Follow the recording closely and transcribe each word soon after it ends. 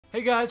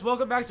Hey guys,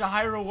 welcome back to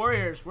Hyrule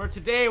Warriors, where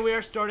today we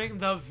are starting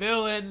the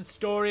villain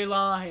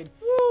storyline.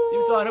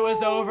 You thought it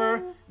was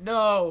over?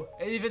 No,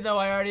 even though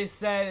I already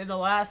said in the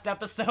last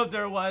episode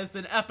there was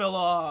an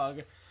epilogue.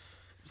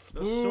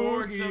 The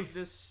Swords of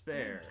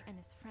Despair.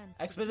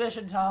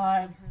 Exposition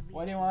time.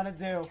 What do you want to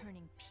do?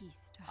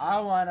 I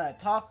want to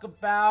talk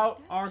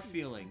about our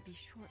feelings.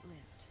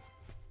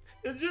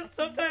 It's just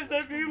sometimes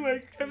I feel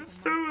like I'm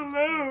so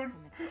alone.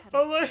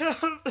 All I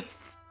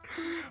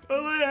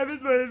have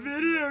is my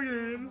video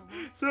game,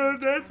 so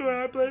that's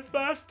why I play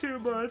Smash too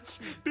much,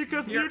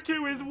 because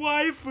Mewtwo is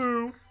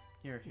waifu.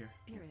 Here.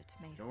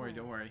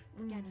 Don't worry.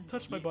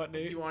 Touch my butt,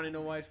 Nate. Do you want to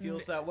know why it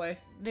feels that way?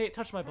 Nate,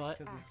 touch my butt.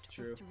 Because it's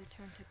true.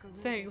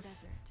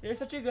 Thanks. You're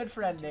such a good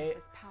friend, Nate.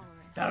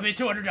 That'll be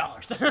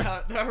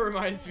 $200. That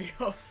reminds me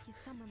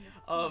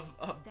of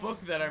a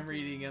book that I'm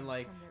reading, and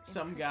like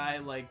some guy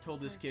like told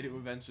this kid who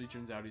eventually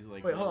turns out he's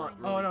like. Wait, hold on.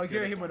 Oh no,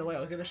 Girahim went away.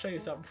 I was gonna show you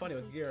something funny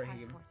with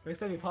Girahim. Next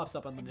time he pops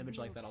up on an image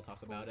like that, I'll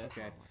talk about it.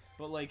 Okay,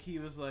 but like he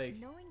was like.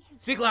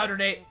 Speak louder,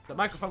 Nate. The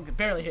microphone can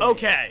barely hear.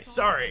 Okay,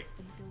 sorry.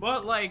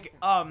 But like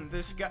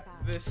this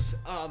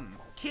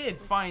kid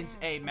finds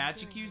a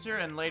magic user,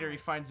 and later he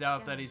finds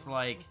out that he's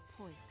like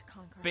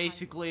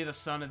basically the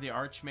son of the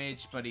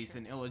Archmage, but he's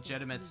an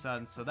illegitimate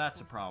son, so that's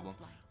a problem.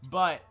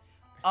 But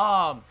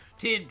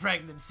teen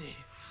pregnancy.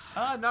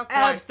 Not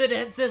quite.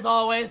 Abstinence is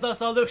always the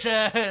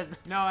solution.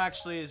 No,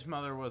 actually, his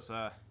mother was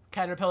a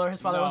caterpillar.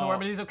 His father was a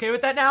worm, and he's okay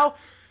with that now.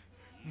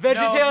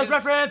 VeggieTales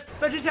reference.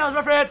 VeggieTales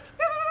reference.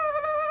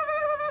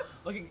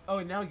 Looking. Oh,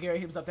 now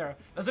Girahim's up there.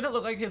 Doesn't it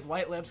look like his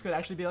white lips could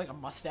actually be like a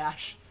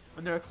mustache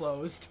when they're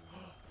closed?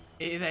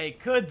 They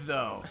could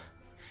though.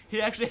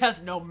 He actually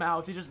has no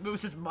mouth. He just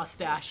moves his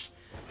mustache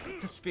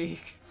to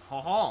speak.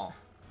 Ha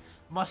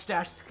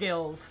Mustache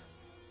skills.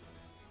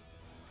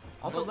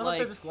 Also, look like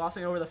they're just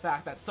glossing over the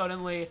fact that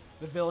suddenly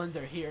the villains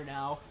are here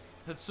now.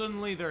 That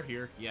suddenly they're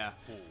here, yeah.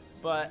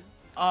 But,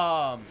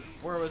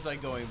 where was I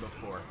going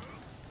before?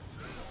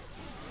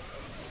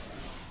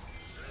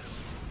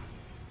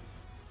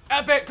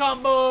 Epic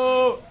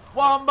combo!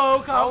 Wombo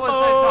combo! What was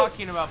I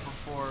talking about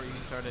before you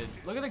started?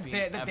 Look at the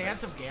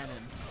dance of Ganon.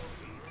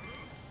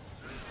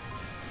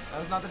 That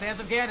was not the dance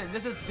of Ganon.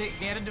 This is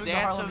Ganon doing the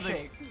Harlem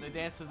Shake. The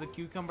dance of the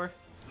cucumber?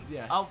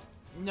 Yes.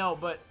 No,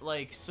 but,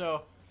 like,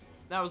 so...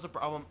 That was the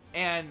problem,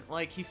 and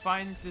like he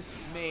finds this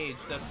mage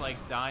that's like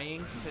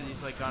dying because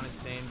he's like on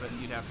insane, but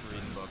you'd have to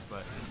read the book,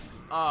 but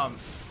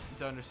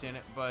to understand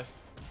it. But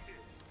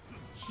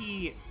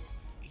he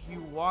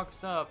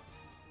walks up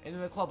into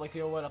the club like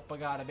he would up. I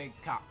got a big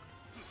cock.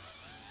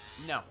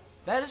 No,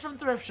 that is from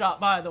Thrift Shop,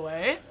 by the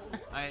way.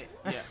 I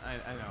know.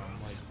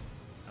 I'm like,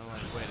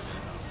 wait a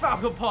minute.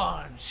 Falcon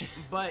Punch.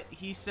 But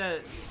he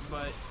said,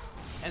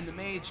 and the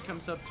mage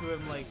comes up to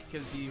him like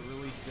because he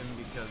released him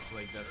because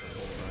like that's a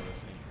whole other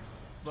thing.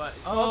 But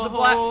it's called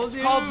It's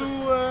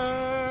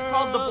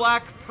called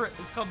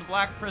the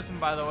Black Prism,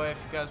 by the way. If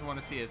you guys want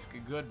to see it, it's a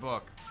good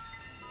book.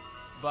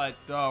 But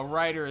the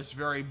writer is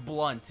very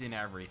blunt in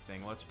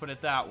everything. Let's put it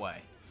that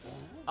way.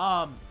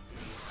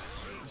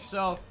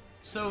 So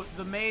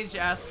the mage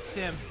asks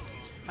him,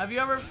 "Have you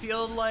ever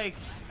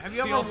Have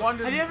you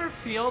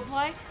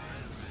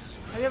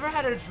ever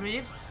had a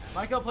dream?"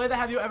 Michael, play the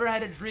 "Have you ever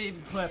had a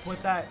dream" clip with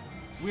that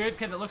weird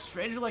kid that looks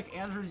strangely like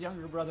Andrew's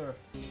younger brother.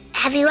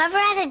 Have you ever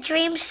had a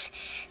dream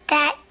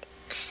that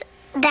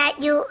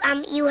you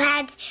want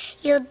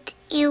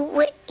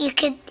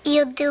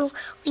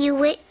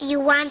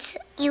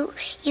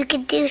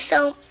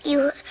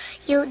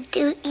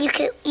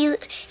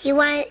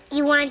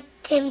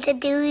him to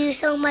do you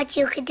so much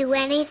you could do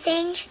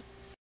anything?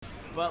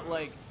 But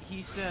like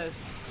he says,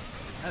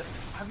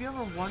 have you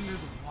ever wondered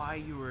why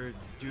you were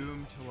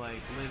doomed to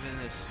like live in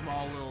this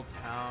small little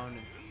town?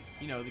 And,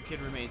 you know, the kid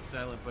remains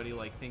silent, but he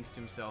like thinks to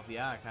himself,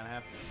 yeah, I kind of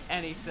have.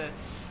 And he said,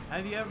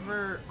 have you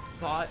ever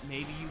thought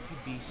maybe you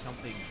could be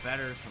something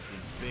better,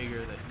 something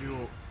bigger,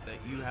 that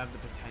you have the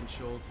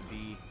potential to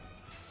be...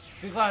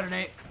 Speak louder,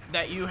 Nate.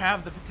 That you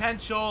have the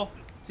potential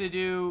to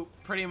do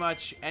pretty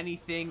much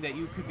anything, that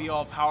you could be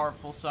all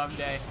powerful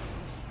someday.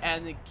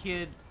 And the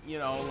kid, you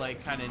know,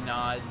 like kind of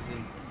nods,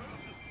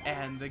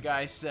 and the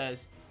guy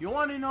says, you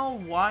want to know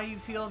why you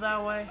feel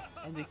that way?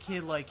 And the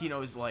kid, like, you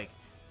know, is like,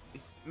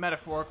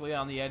 metaphorically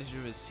on the edge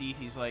of his seat.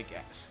 He's like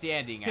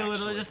standing. He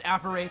literally just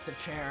apparates a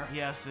chair.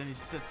 Yes, and he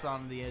sits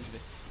on the edge of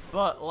it.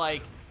 But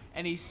like,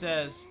 and he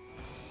says,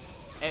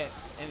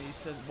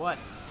 what?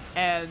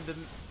 And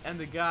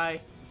the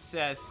guy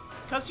says,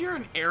 "'Cause you're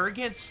an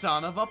arrogant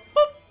son of a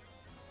boop."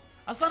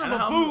 A son of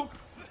a boop.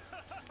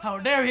 How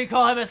dare he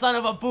call him a son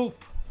of a boop?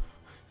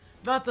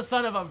 Not the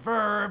son of a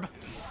verb,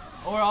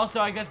 or also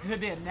I guess it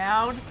could be a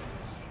noun.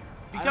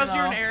 Because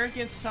you're an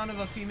arrogant son of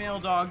a female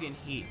dog in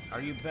heat.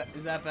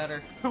 Is that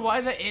better?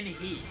 Why the in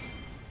heat?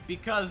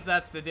 Because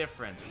that's the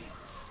difference.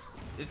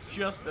 It's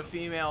just a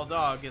female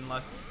dog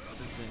unless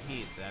it's in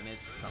heat, then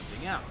it's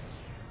something else.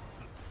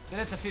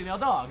 Then it's a female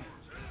dog.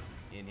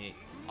 In heat.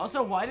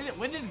 Also, when did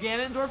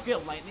Ganondorf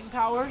get lightning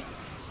powers?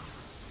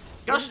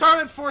 Got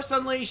started Force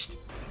Unleashed.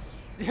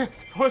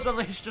 Force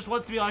Unleashed just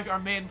wants to be like our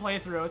main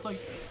playthrough. It's like,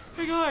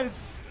 Hey guys,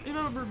 you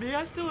remember me?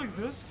 I still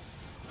exist.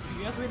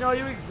 Yes, we know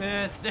you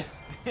exist.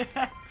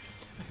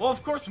 Well,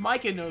 of course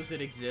Micah knows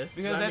it exists.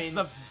 Because I that's mean,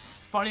 the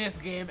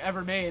funniest game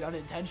ever made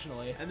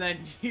unintentionally. and then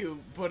you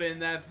put in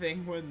that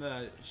thing when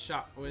the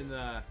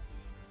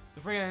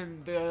The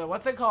friggin'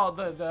 what's it called?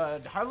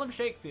 The Harlem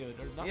Shake dude.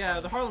 Or not yeah,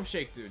 the Harlem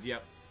Shake dude.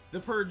 Yep, the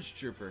Purge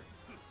Trooper.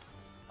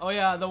 Oh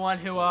yeah, the one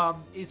who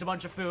eats a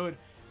bunch of food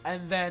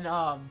and then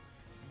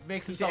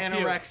makes He's himself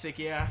puke. anorexic.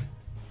 Yeah.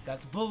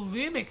 That's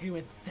bulimic, you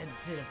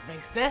insensitive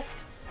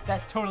racist.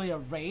 That's totally a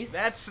race.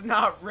 That's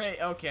not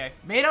right. Okay.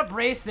 Made up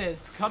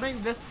races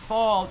coming this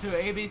fall to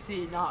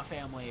ABC Not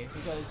Family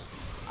because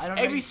I don't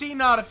know. ABC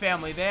not a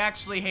family. They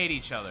actually hate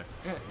each other.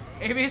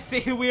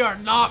 ABC, we are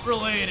not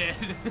related.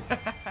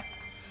 That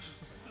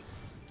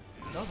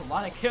was a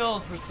lot of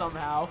kills for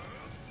somehow.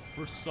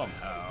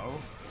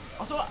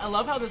 Also, I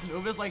love how this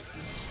move is like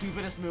the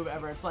stupidest move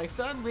ever. It's like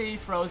suddenly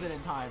frozen in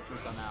time for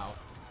somehow.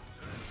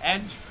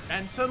 And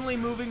suddenly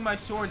moving my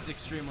sword's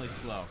extremely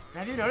slow.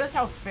 Have you noticed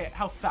how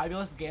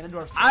fabulous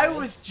Ganondorf's I is?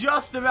 was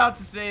just about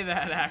to say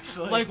that,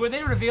 actually. Like, when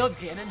they revealed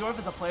Ganondorf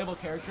as a playable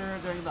character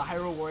during the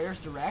Hyrule Warriors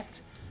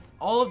Direct,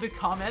 all of the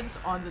comments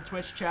on the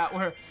Twitch chat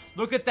were,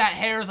 look at that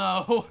hair,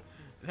 though.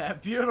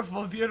 That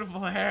beautiful,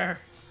 beautiful hair.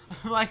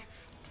 Like,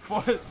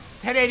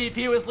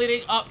 1080p was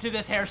leading up to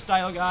this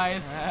hairstyle,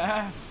 guys.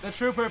 The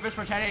true purpose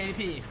for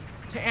 1080p,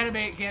 to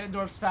animate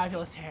Ganondorf's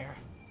fabulous hair.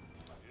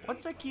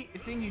 What's that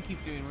thing you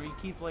keep doing where you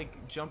keep,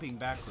 like, jumping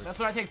backwards? That's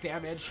when I take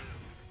damage.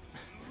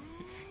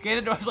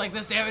 Ganondorf's like,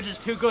 this damage is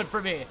too good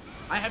for me.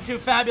 I am too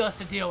fabulous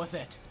to deal with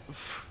it.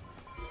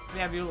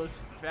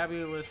 Fabulous,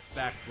 fabulous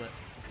backflip.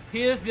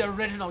 He is the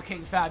original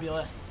King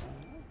Fabulous.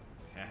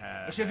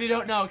 Which, if you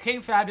don't know,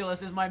 King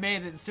Fabulous is my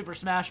main in Super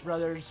Smash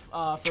Brothers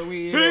for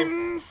Wii U.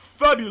 King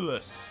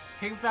Fabulous.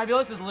 King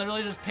Fabulous is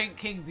literally just Pink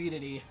King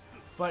Dedede.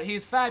 But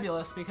he's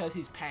fabulous because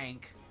he's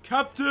Pank.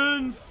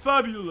 Captain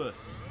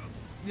Fabulous.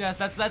 Yes,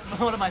 that's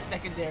one of my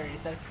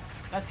secondaries.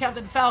 That's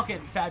Captain Falcon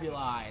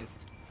fabulized.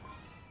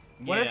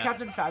 What if Yeah.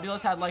 Captain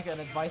Fabulous had like an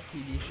advice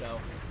TV show?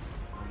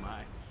 Oh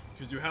my.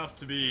 Because you have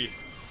to be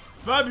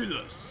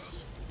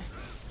fabulous.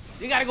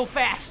 You gotta go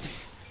fast.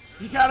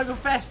 You gotta go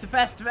faster,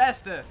 faster,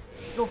 faster.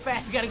 Go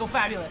fast, you gotta go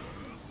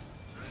fabulous.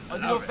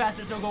 Once you go fast,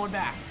 there's no going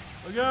back.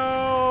 Look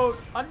out!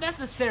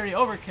 Unnecessary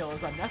overkill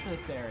is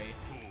unnecessary.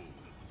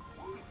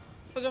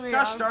 Look at me.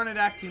 Gosh darn it,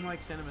 acting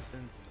like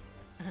CinemaSins.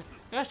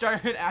 I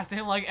started acting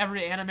like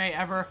every anime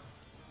ever.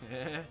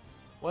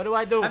 What do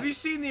I do? Have you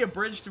seen the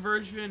abridged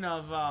version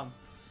of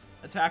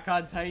Attack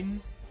on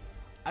Titan?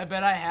 I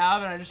bet I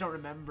have, and I just don't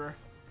remember.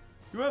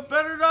 You had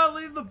better not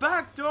leave the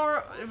back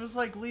door. It was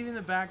like leaving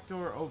the back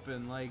door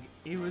open. Like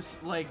he was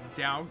like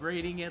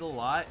downgrading it a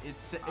lot. It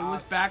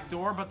was back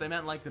door, but they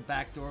meant like the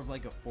back door of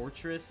like a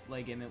fortress,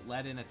 like, and it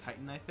led in a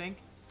Titan, I think.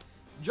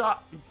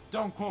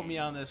 Don't quote me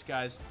on this,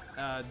 guys.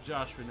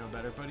 Josh would know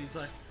better, but he's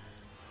like,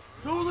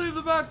 don't leave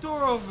the back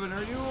door open,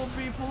 or you will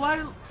be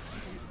polite.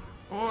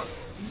 Or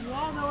you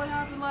all know what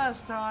happened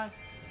last time.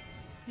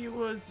 He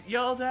was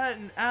yelled at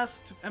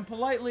and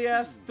politely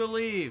asked to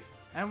leave.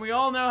 And we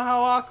all know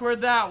how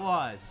awkward that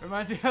was.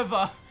 Reminds me of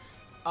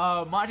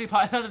Monty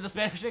Python and the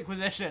Spanish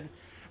Inquisition.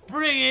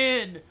 Bring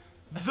in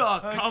The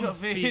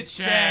comfy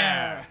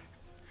chair.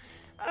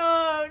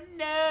 Oh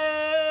no!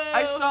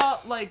 I saw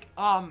like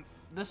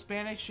the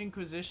Spanish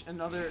Inquisition,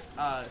 another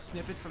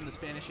snippet from the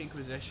Spanish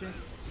Inquisition,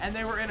 and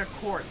they were in a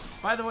court.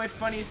 By the way,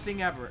 funniest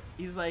thing ever.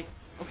 He's like,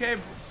 okay,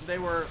 they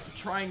were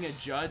trying a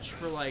judge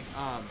for like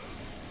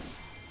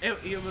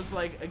It was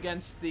like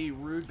against the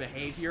Rude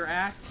Behavior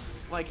Act.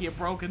 Like he had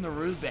broken the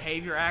Rude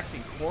Behavior Act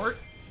in court.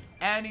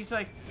 And he's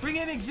like, bring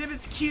in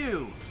Exhibit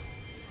Q.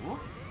 What?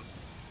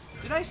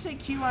 Did I say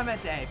Q? I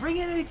meant A. Bring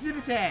in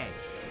Exhibit A.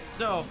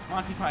 So,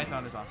 Monty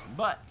Python is awesome.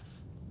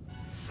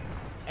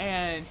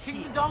 And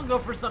King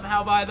Dodongo for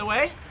somehow, by the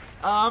way.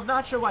 I'm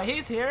not sure why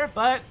he's here,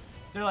 but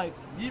they're like,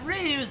 you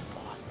reuse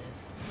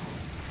bosses.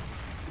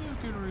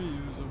 you can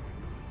reuse them.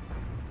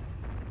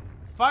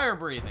 Fire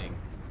breathing.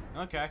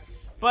 Okay.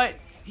 But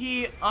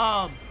he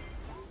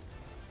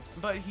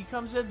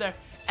comes in there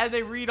and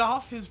they read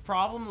off his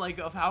problem, like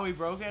of how he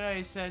broke it. And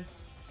he said,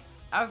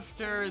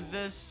 after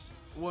this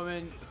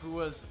woman who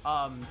was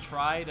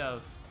tried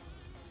of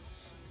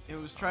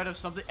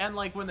something, and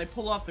like when they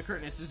pull off the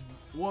curtain, it's this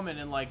woman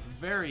in like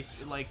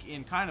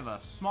in kind of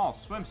a small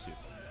swimsuit,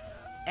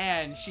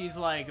 and she's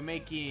like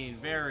making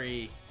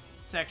very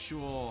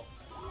sexual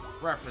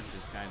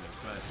references, kind of,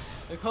 but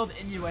They're called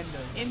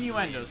innuendos.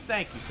 innuendos.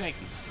 Thank you.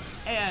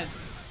 And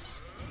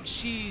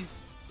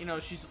she's,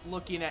 she's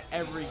looking at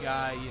every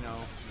guy,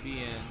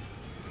 being,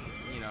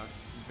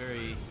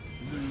 very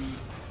lewd,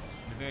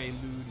 in a very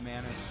lewd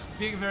manner.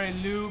 Being very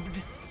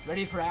lubed,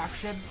 ready for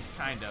action.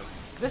 Kind of.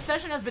 This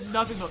session has been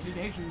nothing but me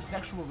making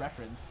sexual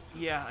reference.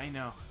 Yeah, I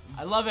know.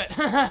 I love it.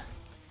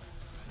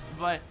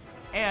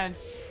 And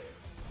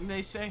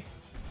they say,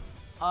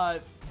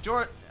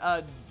 George,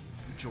 oh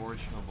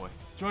boy.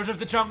 George of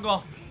the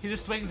Jungle. He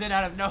just swings in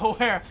out of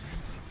nowhere.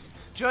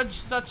 Judge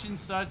such and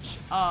such,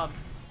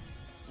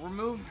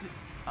 removed,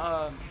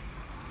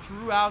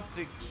 throughout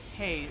the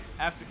case,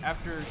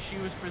 after she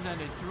was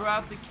presented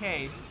throughout the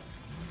case,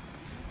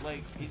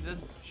 like he said,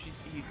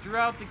 he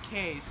throughout the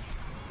case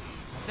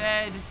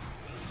said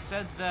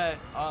that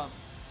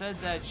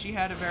she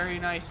had a very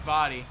nice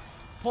body,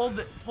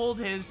 pulled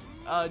his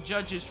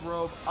judge's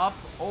robe up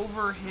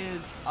over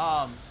his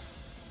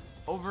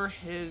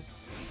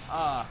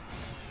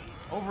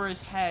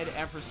head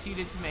and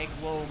proceeded to make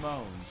low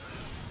moans.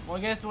 Well, I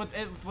guess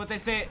if what they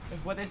say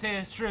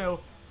is true,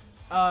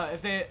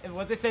 if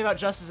what they say about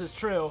justice is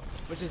true,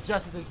 which is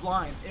justice is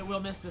blind, it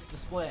will miss this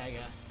display, I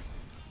guess.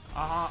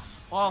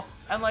 Well,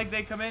 and like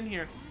they come in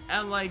here,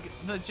 and like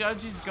the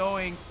judge,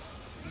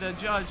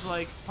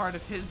 like part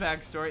of his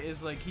backstory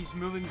is like he's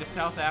moving to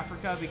South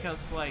Africa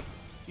because like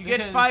you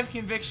get 5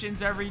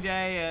 convictions every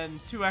day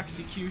and 2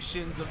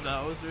 executions of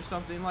those or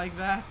something like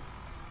that.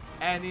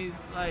 And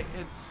he's like,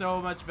 it's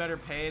so much better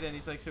paid, and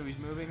he's like, so he's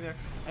moving there.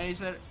 And he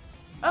said,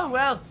 oh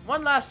well,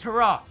 one last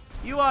hurrah.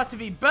 You ought to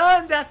be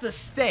burned at the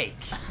stake.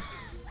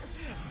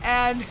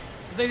 And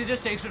they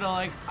just takes her to,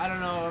 like, I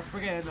don't know,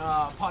 friggin'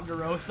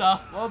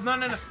 Ponderosa. Well,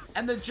 no.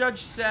 And the judge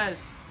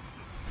says,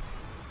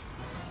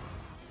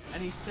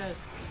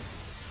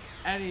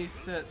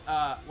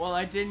 well,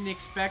 I didn't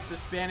expect the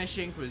Spanish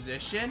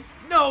Inquisition.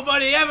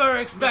 Nobody ever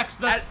expects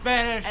the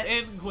Spanish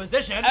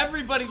Inquisition.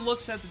 Everybody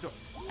looks at the door.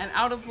 And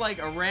out of, like,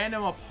 a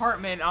random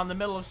apartment on the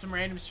middle of some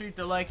random street,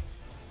 they're like,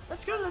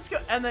 let's go.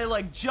 And they,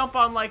 like, jump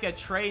on, like, a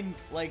train,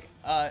 like,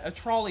 a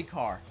trolley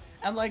car.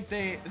 And, like,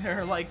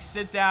 they're like,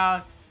 sit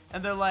down,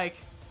 and they're like,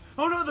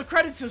 oh, no, the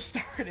credits have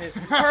started.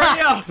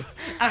 Hurry up.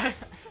 And,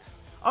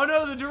 oh,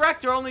 no, the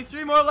director, only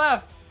 3 more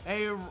left.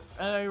 And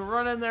they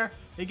run in there.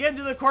 They get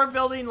into the court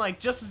building, like,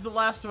 just as the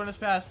last one has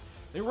passed.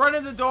 They run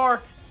in the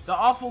door. The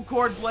awful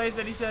chord plays,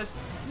 and he says,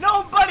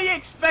 nobody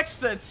expects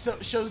that. So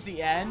shows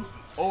the end.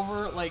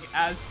 Over, like,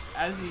 as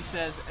he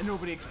says, and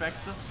nobody expects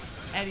them,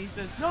 and he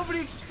says, nobody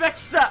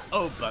expects that.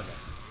 Oh, bugger.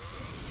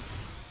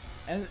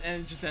 And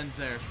it just ends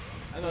there.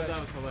 I thought that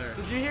was hilarious.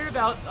 Did you hear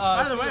about,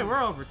 by the way,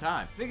 we're over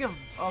time. Speaking of,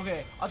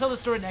 okay, I'll tell the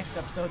story next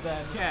episode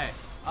then. Okay.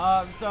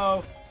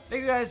 So,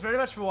 thank you guys very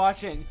much for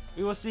watching.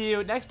 We will see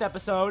you next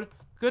episode.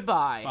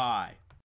 Goodbye. Bye.